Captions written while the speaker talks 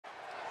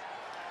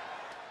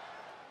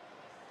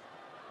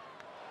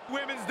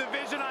women's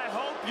division. I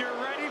hope you're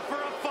ready for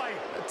a fight.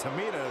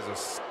 Tamina is a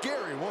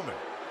scary woman.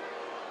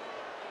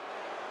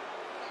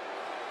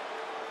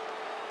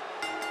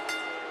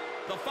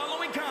 The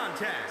following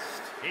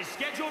contest is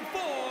scheduled for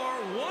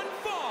one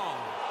fall.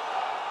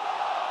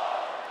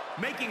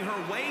 Making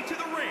her way to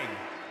the ring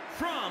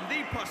from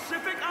the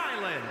Pacific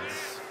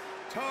Islands,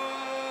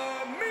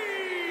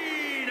 Tamina.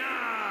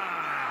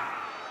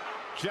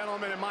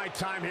 Gentlemen, in my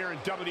time here in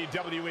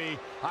WWE,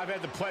 I've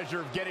had the pleasure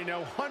of getting to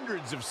know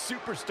hundreds of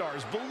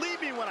superstars. Believe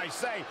me when I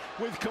say,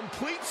 with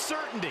complete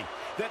certainty,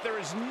 that there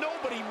is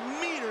nobody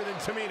meaner than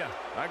Tamina.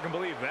 I can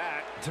believe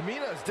that.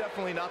 Tamina is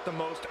definitely not the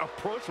most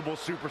approachable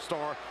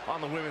superstar on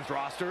the women's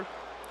roster.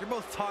 You're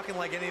both talking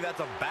like any of that's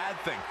a bad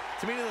thing.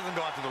 Tamina doesn't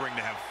go out to the ring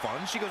to have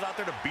fun. She goes out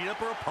there to beat up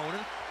her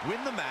opponent,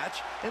 win the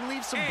match, and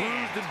leave some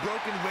bruised and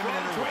broken women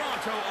in her wake.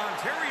 From Toronto,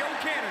 Ontario,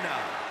 Canada,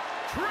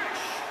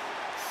 Trish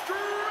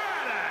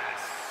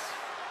Stratus.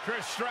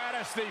 Trish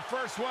Stratus, the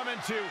first woman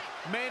to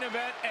main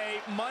event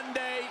a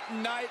Monday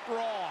Night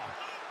Raw.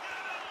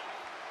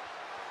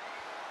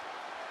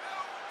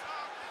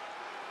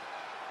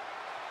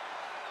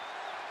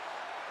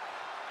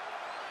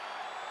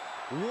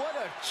 What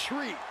a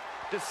treat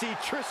to see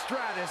Trish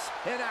Stratus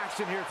in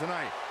action here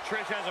tonight.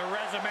 Trish has a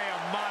resume a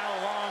mile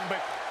long, but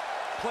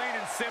plain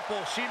and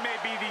simple, she may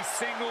be the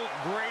single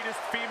greatest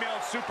female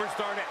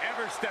superstar to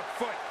ever step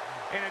foot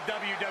in a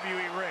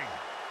WWE ring.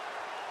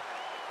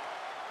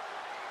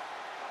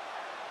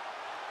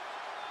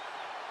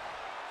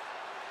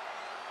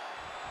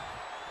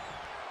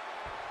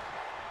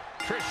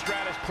 Trish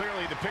Stratus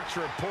clearly the picture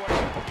of poise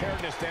and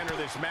preparedness to enter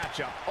this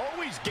matchup.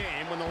 Always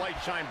game when the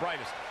lights shine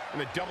brightest and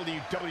the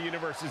WWE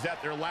Universe is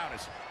at their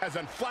loudest, as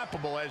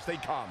unflappable as they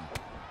come.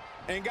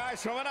 And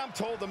guys, from what I'm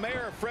told, the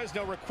mayor of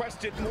Fresno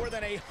requested more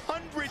than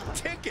 100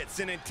 tickets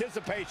in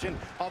anticipation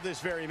of this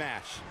very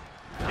match.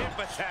 Hip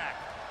attack.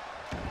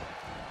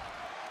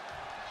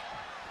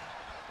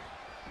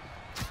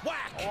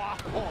 Whack!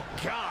 Oh,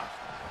 God.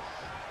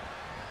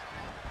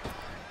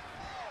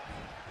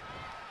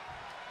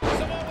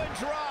 Samoan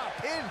drop.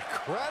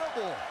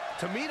 Incredible.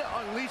 Tamina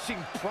unleashing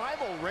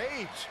primal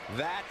rage.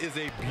 That is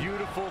a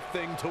beautiful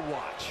thing to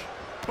watch.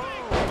 Boom.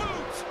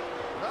 Boot.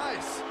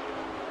 Nice.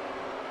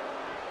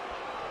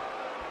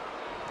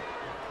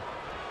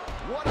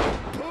 What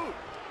a boot.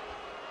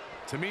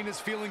 Tamina's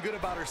feeling good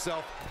about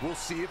herself. We'll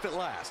see if it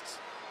lasts.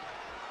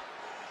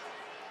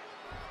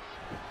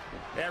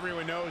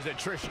 Everyone knows that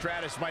Trish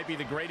Stratus might be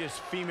the greatest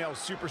female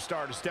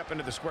superstar to step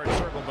into the squared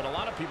circle, but a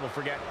lot of people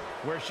forget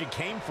where she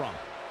came from.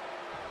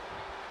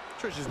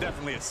 Trish is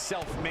definitely a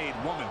self-made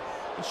woman,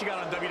 and she got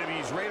on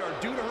WWE's radar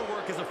due to her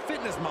work as a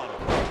fitness model,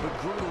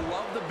 but grew to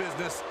love the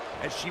business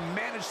as she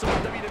managed some of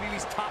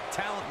WWE's top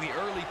talent in the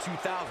early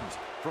 2000s.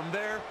 From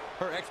there,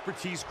 her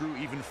expertise grew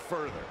even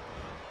further.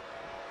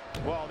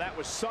 Well, that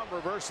was some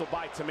reversal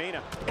by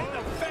Tamina. In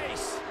the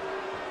face!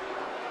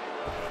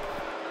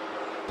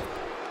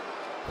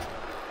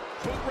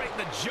 Boot right in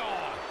the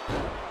jaw.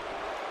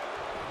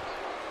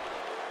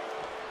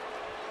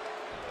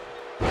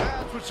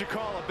 That's what you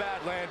call a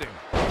bad landing.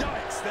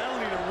 Yikes, that'll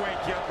either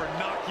wake you up or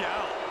knock you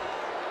out.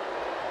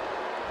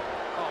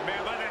 Oh,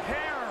 man, by the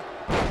hair.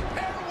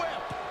 Hair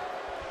whip.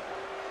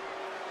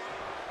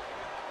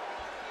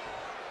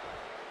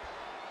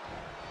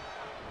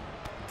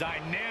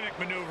 Dynamic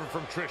maneuver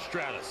from Trish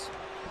Stratus.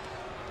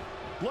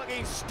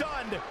 Looking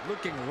stunned.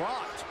 Looking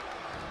rocked.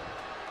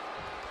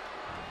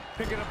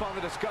 Picking up on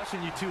the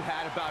discussion you two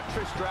had about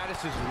Trish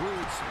Stratus's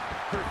roots,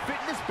 her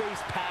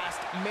fitness-based past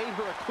made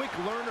her a quick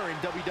learner in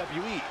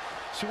WWE.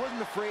 She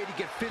wasn't afraid to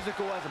get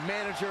physical as a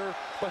manager,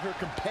 but her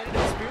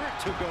competitive spirit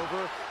took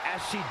over as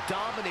she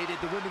dominated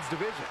the women's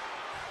division.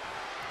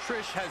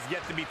 Trish has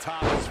yet to be top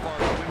as far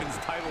as women's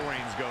title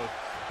reigns go,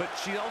 but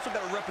she also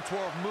got a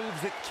repertoire of moves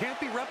that can't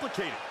be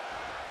replicated.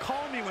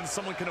 Call me when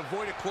someone can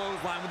avoid a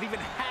clothesline with even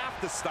half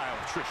the style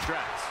of Trish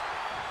Stratus.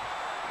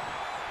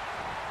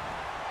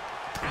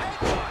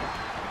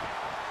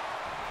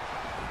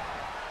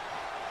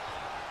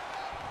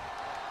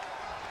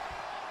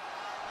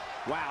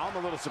 Wow, I'm a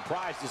little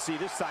surprised to see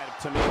this side of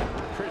Tamina.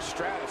 Trish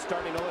Stratus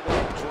starting to look a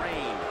little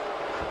drained.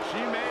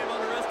 She may have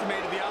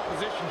underestimated the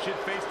opposition she'd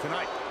face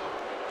tonight.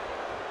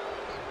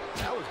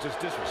 That was just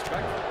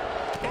disrespectful.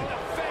 In the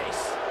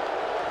face!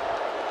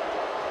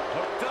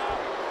 Hooked up.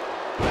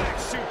 Back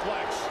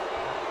suplex.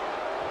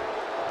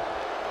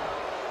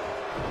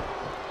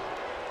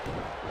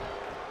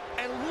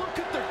 And look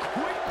at the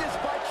quickness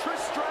by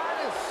Trish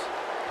Stratus.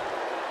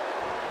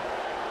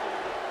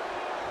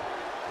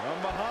 From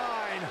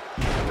behind.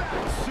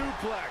 Back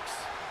suplex.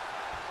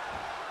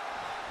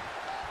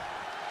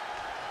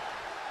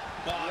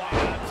 Oh,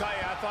 man, I'll tell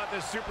you, I thought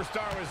this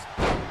superstar was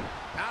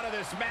out of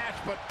this match,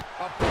 but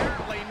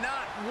apparently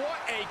not. What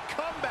a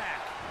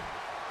comeback.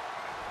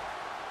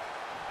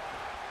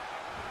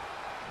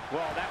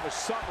 Well, that was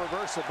some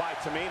reversal by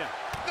Tamina.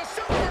 The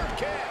super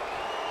kick.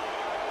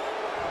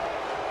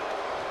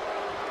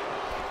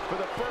 For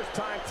the first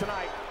time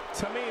tonight,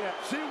 Tamina.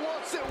 She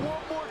wants it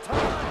one more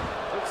time.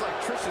 Looks like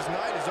Trish's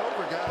night is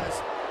over,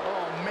 guys.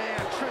 Oh, man,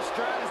 Trish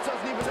Stratus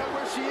doesn't even know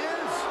where she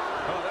is.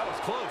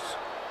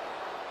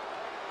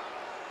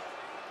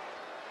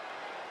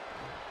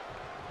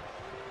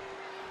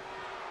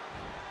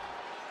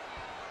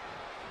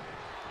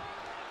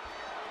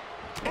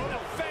 In the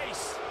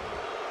face.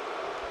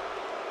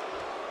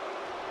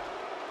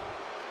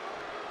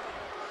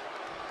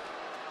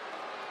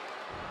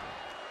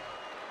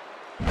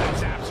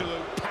 That's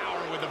absolute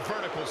power with a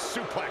vertical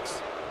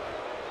suplex.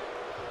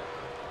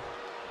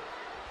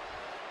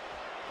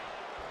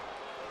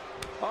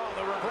 Oh,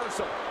 the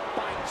reversal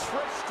by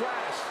Trish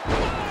Stratus.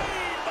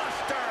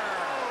 Buster!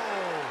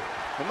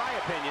 In my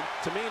opinion,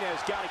 Tamina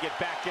has got to get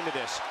back into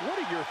this. What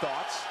are your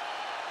thoughts?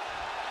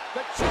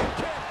 The cheap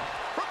kick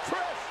from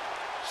Trish.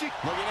 She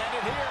looking at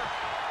it here.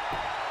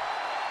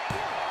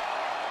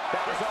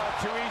 That was all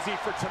too easy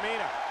for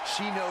Tamina.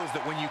 She knows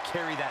that when you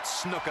carry that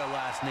Snuka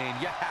last name,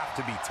 you have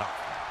to be tough.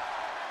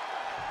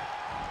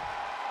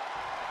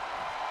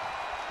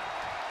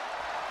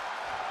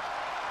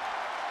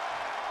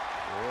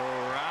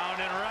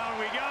 Round and round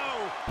we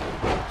go.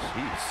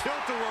 Jeez.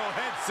 Tilt-a-whirl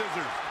head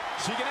scissors.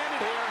 She can end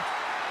it here.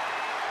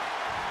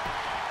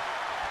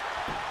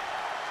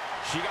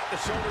 She got the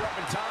shoulder up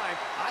in time.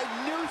 I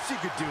knew she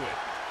could do it.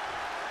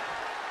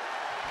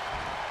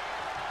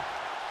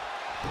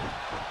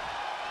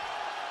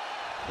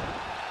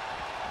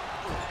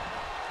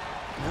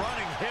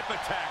 Running hip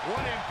attack. What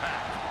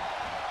impact.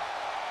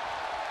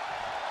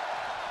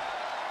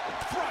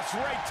 Thrust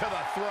right to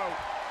the throat.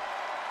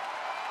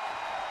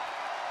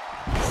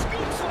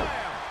 Scoop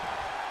slam.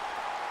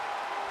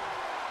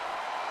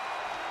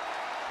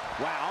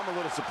 Wow, I'm a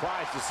little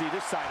surprised to see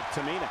this side of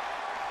Tamina.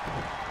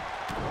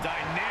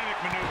 Dynamic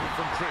maneuver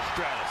from Trish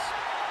Stratus.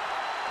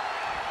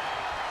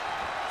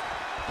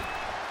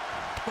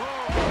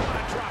 Oh, what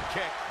a drop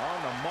kick.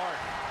 On the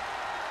mark.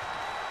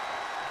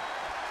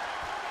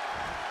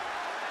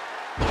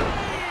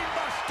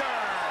 Buster!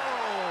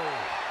 Oh.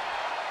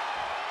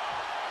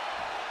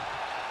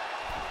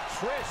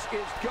 Trish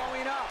is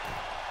going up.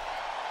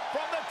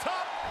 From the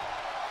top.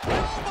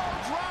 Elbow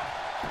drop.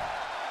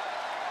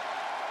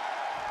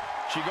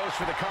 She goes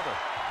for the cover.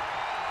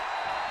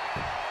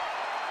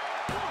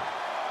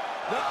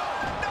 No,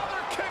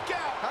 another kick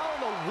out. How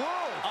in the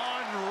world?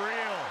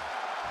 Unreal.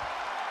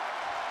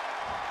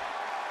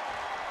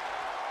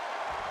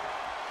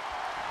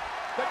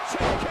 The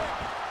cheap kick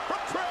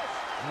from Trish.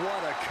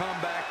 What a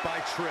comeback by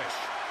Trish.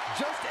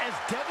 Just as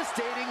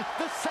devastating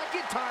the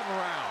second time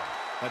around.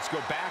 Let's go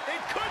back.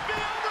 It could be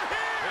over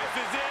here. This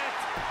is it.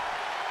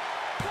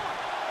 1,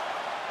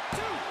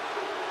 2.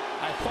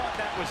 I thought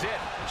that was it.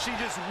 She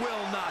just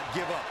will not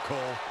give up,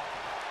 Cole.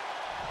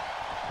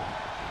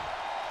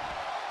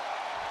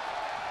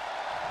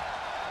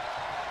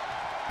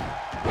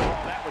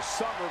 Oh, that was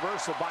some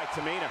reversal by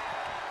Tamina.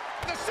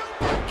 The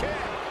super kick.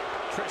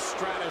 Trish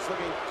Stratus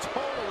looking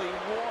totally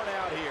worn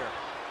out here.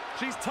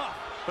 She's tough,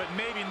 but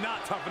maybe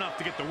not tough enough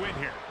to get the win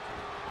here.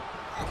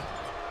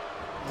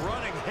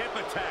 Running hip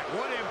attack.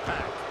 What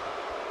impact.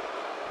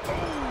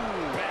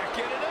 Ooh,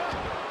 backing it up.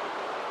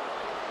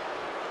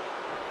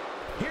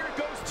 Here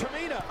goes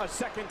Tamina a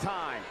second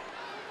time.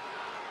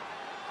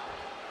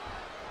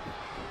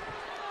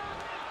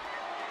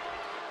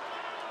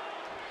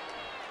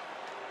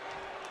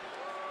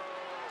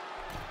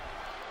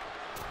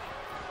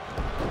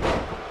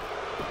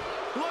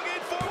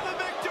 Looking for the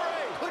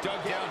victory.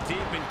 Dug down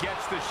deep and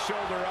gets the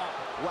shoulder up.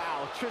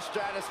 Wow, Trish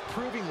Stratus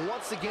proving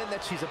once again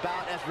that she's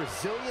about as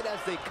resilient as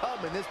they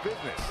come in this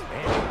business.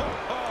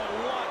 Oh,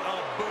 what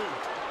a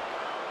boot.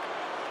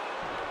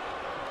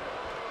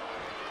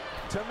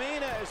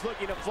 Tamina is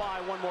looking to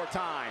fly one more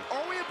time.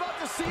 Are we about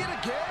to see it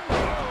again?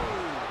 Oh,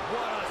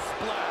 what a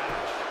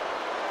splash.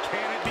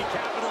 Can it be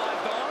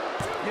capitalized on?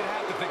 You'd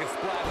have to think a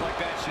splash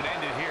like that should end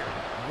it here.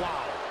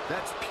 Wow,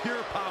 that's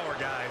pure power,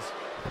 guys.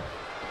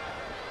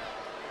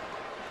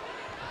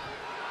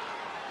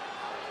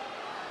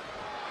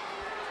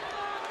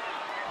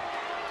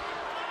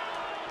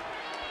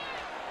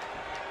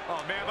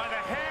 Oh, man, by the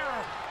hair.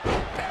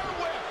 Hair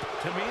whip.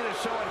 Tamina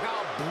showing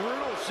how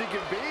brutal she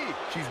can be.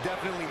 She's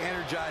definitely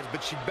energized,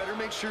 but she better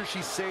make sure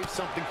she saves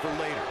something for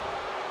later.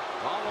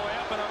 All the way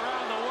up and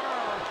around the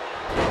world.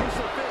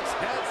 Crucifix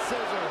head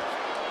scissors.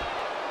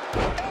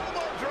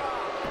 Elbow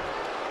drop.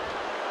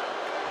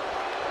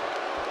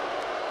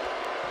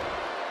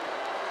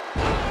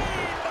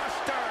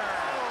 Buster.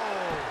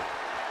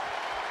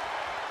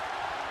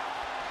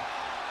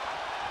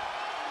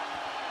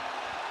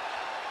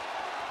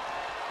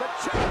 The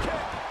cheap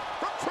kick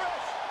from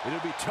Trish.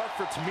 It'll be tough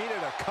for Tamina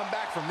to come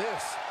back from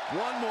this.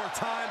 One more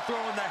time,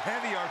 throwing the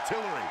heavy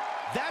artillery.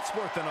 That's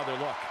worth another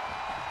look.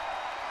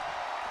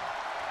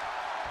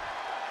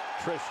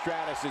 Trish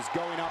Stratus is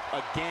going up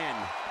again.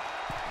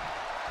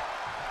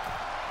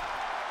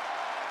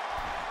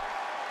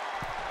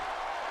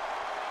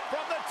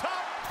 From the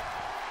top,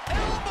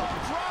 elbow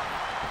drop.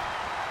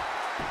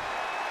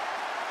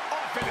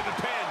 Off into the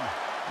pin.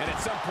 And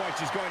at some point,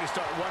 she's going to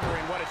start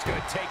wondering what it's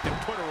going to take to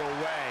put her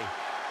away.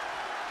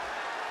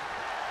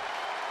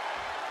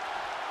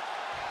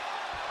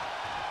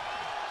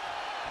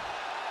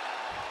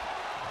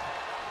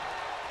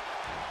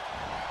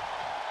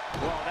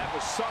 Well, that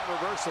was some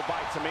reversal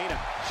by Tamina.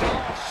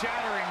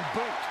 Jaw-shattering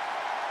boot.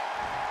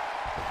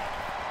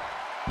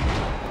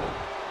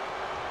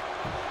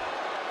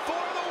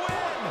 For the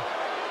win!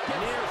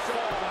 Near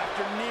fall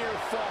after near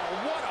fall.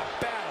 What a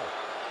battle.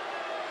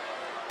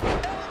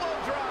 Elbow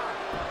drop.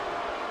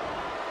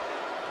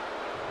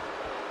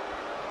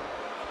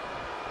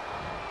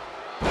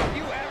 Have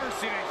you ever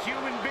seen a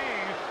human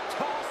being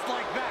tossed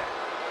like that?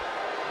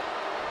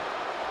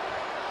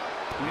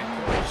 And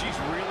Corey, she's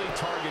really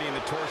targeting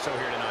the torso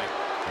here tonight.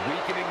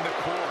 Weakening the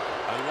core.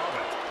 I love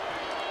it.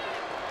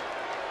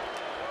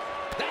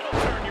 That'll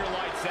turn your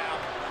lights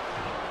out.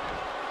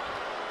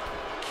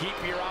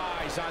 Keep your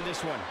eyes on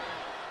this one.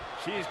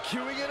 She's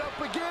queuing it up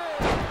again.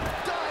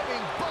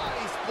 Diving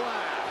body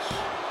splash.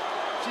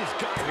 She's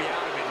got to be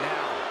out of it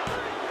now.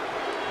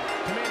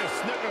 Tamina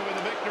Snuka with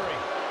a victory.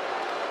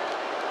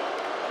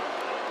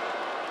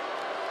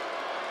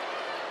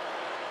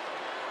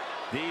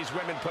 These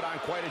women put on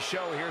quite a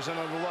show. Here's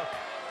another look.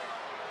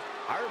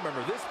 I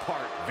remember this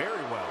part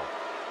very well.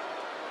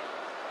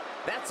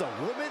 That's a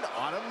woman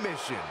on a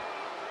mission.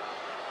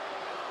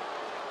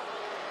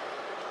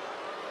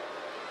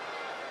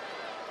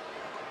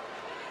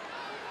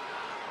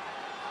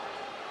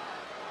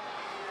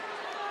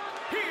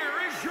 Here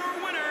is your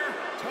winner,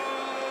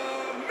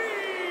 Tamina!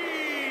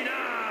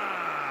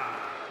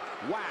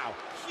 Wow,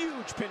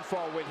 huge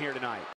pinfall win here tonight.